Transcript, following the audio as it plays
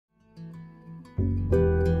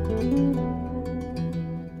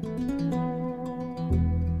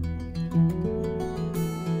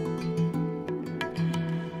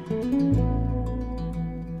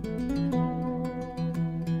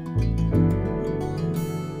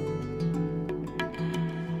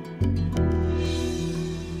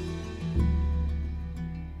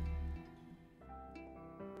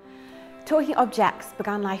Talking Objects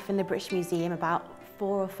began life in the British Museum about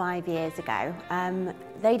 4 or 5 years ago.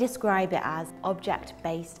 They describe it as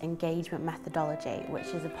object-based engagement methodology, which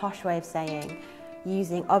is a posh way of saying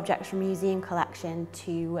using objects from a museum collection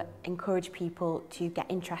to encourage people to get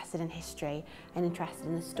interested in history and interested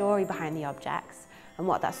in the story behind the objects and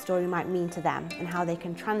what that story might mean to them and how they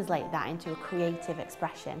can translate that into a creative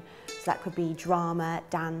expression. So that could be drama,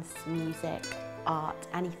 dance, music, art,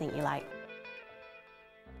 anything you like.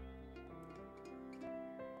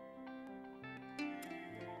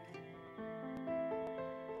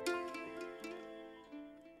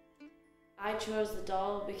 I chose the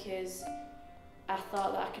doll because I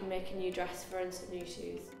thought that I could make a new dress for her and some new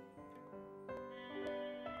shoes.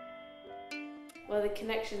 Well, the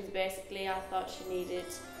connections basically, I thought she needed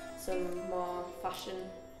some more fashion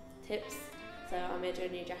tips, so I made her a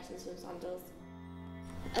new dress and some sandals.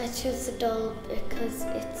 I chose the doll because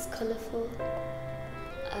it's colourful.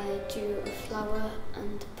 I drew a flower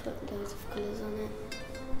and put loads of colours on it.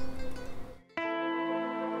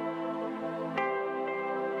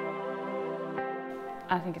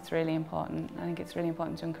 I think it's really important. I think it's really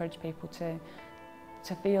important to encourage people to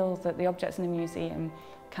feel that the objects in the museum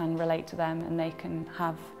can relate to them and they can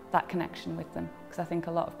have that connection with them. Because I think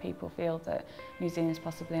a lot of people feel that museums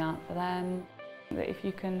possibly aren't for them. That if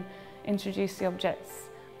you can introduce the objects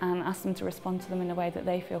and ask them to respond to them in a way that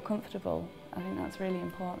they feel comfortable, I think that's really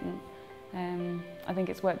important. I think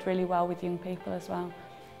it's worked really well with young people as well.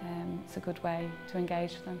 It's a good way to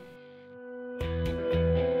engage them.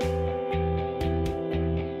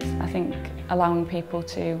 I think allowing people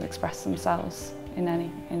to express themselves in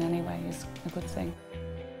any way is a good thing.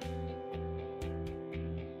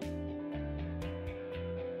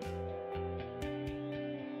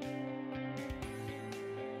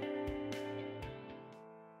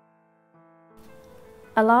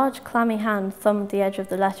 A large, clammy hand thumbed the edge of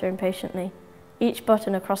the letter impatiently. Each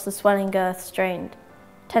button across the swelling girth strained.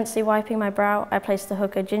 Tensely wiping my brow, I placed the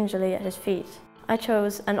hooker gingerly at his feet. I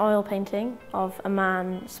chose an oil painting of a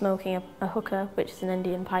man smoking a hookah, which is an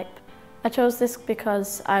Indian pipe. I chose this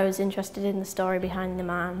because I was interested in the story behind the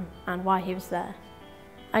man and why he was there.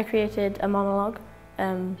 I created a monologue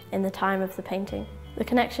in the time of the painting. The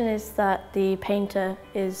connection is that the painter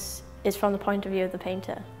is from the point of view of the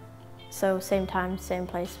painter. So same time, same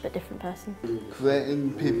place, but different person.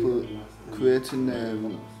 Creating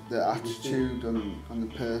the attitude on the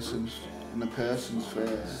person's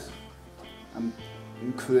face. And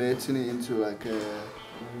creating it into like a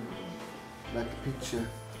picture.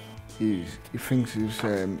 He thinks he's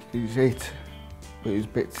 8, but he's a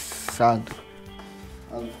bit sad.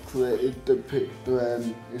 I've created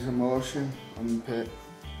his emotion on paper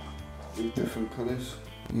with different colours.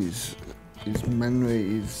 His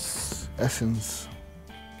memory, his essence,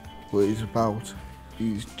 what he's about.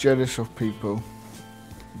 He's jealous of people,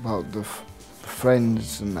 about the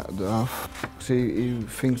friends and that they have. So he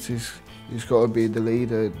thinks he's got to be the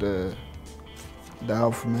leader, the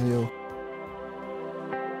alpha male.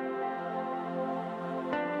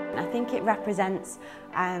 I think it represents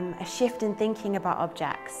a shift in thinking about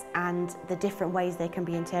objects and the different ways they can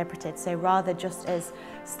be interpreted. So rather just as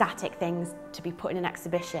static things to be put in an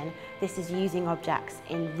exhibition, this is using objects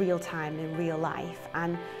in real time, in real life,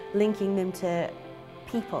 and linking them to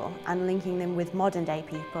people and linking them with modern day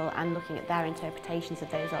people and looking at their interpretations of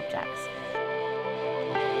those objects.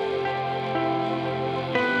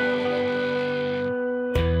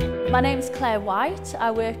 My name's Claire White.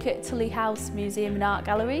 I work at Tullie House Museum and Art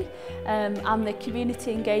Gallery. I'm the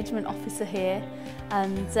Community Engagement Officer here,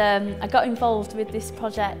 and I got involved with this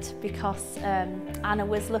project because Anna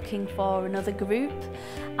was looking for another group,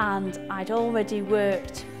 and I'd already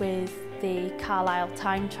worked with the Carlisle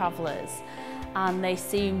Time Travellers, and they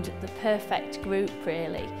seemed the perfect group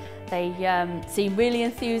really. They seemed really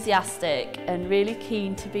enthusiastic and really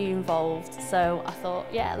keen to be involved, so I thought,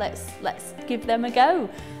 yeah, let's give them a go.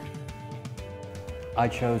 I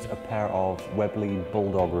chose a pair of Webley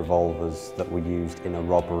Bulldog revolvers that were used in a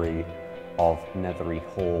robbery of Nethery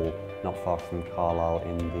Hall, not far from Carlisle,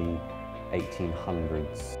 in the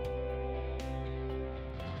 1800s.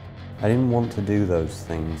 I didn't want to do those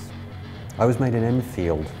things. I was made in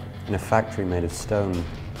Enfield, in a factory made of stone.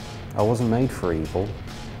 I wasn't made for evil.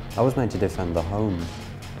 I was made to defend the home.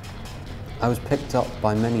 I was picked up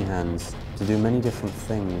by many hands to do many different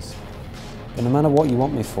things. But no matter what you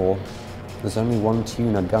want me for, there's only one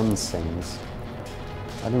tune a gun sings.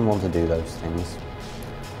 I didn't want to do those things.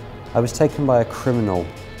 I was taken by a criminal,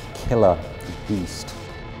 killer, beast.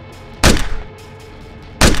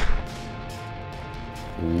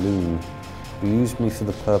 Loon, who used me for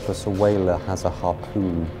the purpose a whaler has a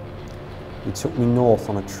harpoon. He took me north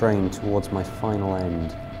on a train towards my final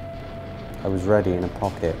end. I was ready in a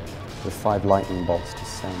pocket with 5 lightning bolts to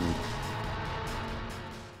send.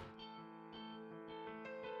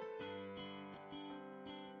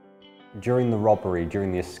 During the robbery,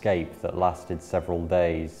 during the escape that lasted several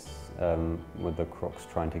days, with the crooks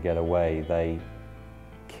trying to get away, they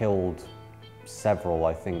killed several,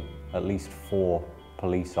 I think at least 4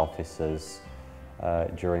 police officers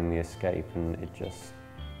during the escape, and it just,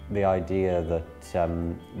 the idea that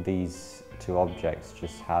these 2 objects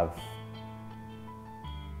just have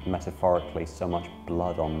metaphorically so much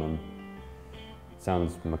blood on them. It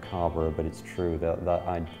sounds macabre, but it's true.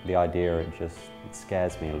 The idea, it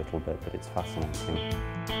scares me a little bit, but it's fascinating.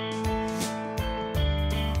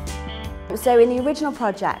 So in the original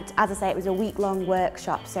project, as I say, it was a week-long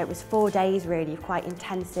workshop, so it was 4 days really of quite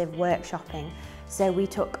intensive workshopping. So we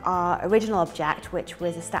took our original object, which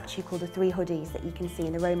was a statue called the 3 Hoodies that you can see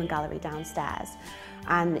in the Roman gallery downstairs,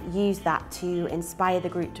 and used that to inspire the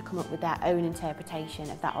group to come up with their own interpretation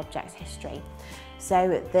of that object's history.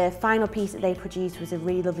 So the final piece that they produced was a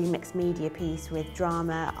really lovely mixed media piece with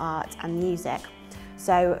drama, art and music.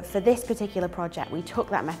 So for this particular project, we took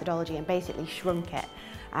that methodology and basically shrunk it.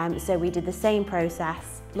 So we did the same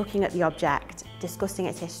process, looking at the object, discussing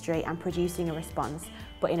its history and producing a response,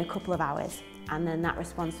 but in a couple of hours. And then that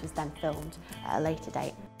response was then filmed at a later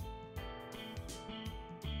date.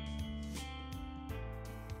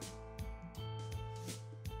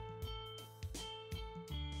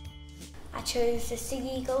 I chose the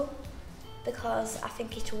sea eagle because I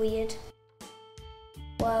think it's weird.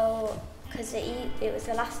 Well, because it was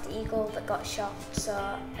the last eagle that got shot, so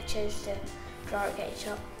I chose to draw it getting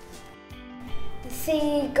shot. The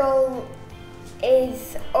sea eagle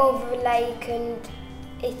is over a lake and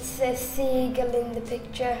it's a seagull in the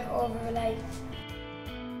picture over a lake.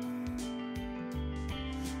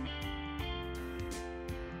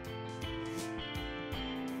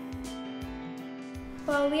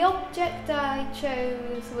 Well, the object I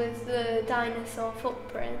chose was the dinosaur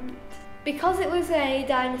footprint. Because it was a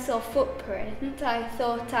dinosaur footprint, I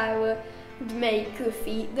thought I would make the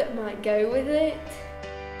feet that might go with it.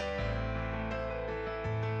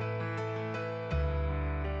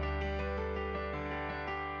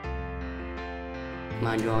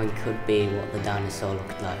 My drawing could be what the dinosaur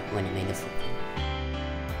looked like when it made a footprint.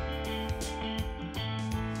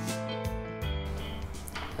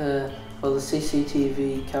 Well, the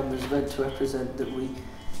CCTV camera's meant to represent that we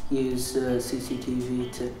use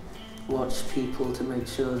CCTV to watch people to make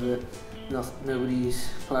sure that nobody's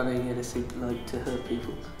planning anything like to hurt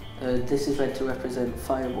people. This is meant to represent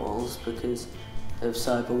firewalls because of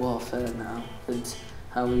cyber warfare now, and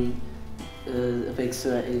how a big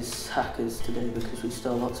threat is hackers today because we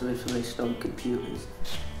store lots of information on computers,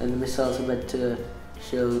 and the missiles are meant to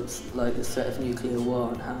show like the threat of nuclear war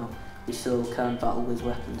and how we still can't battle with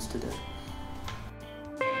weapons today.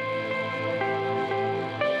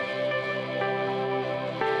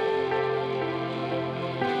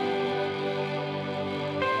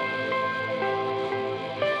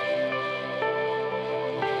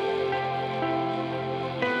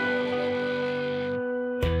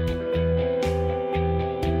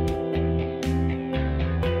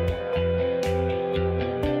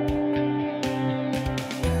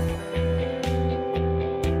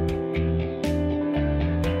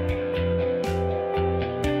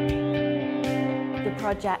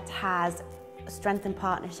 The project has strengthened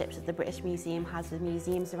partnerships that the British Museum has with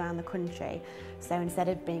museums around the country. So instead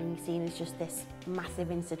of being seen as just this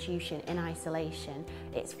massive institution in isolation,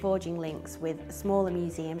 it's forging links with smaller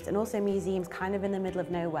museums and also museums kind of in the middle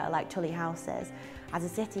of nowhere like Tullie House is. As a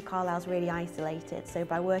city, Carlisle's really isolated, so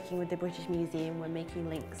by working with the British Museum we're making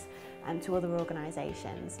links to other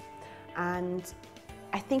organisations. And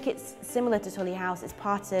I think it's similar to Tullie House. It's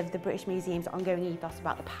part of the British Museum's ongoing ethos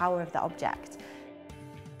about the power of the object.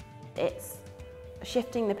 It's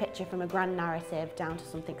shifting the picture from a grand narrative down to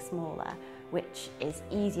something smaller, which is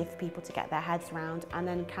easier for people to get their heads around and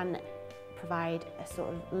then can provide a sort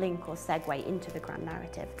of link or segue into the grand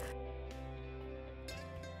narrative.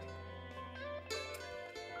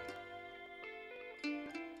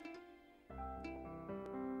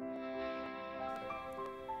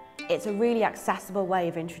 It's a really accessible way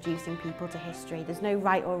of introducing people to history. There's no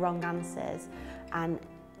right or wrong answers, and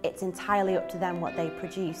it's entirely up to them what they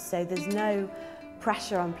produce. So there's no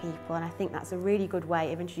pressure on people, and I think that's a really good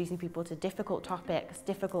way of introducing people to difficult topics,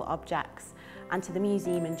 difficult objects, and to the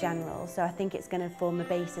museum in general. So I think it's going to form the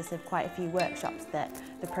basis of quite a few workshops that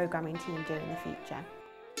the programming team do in the future.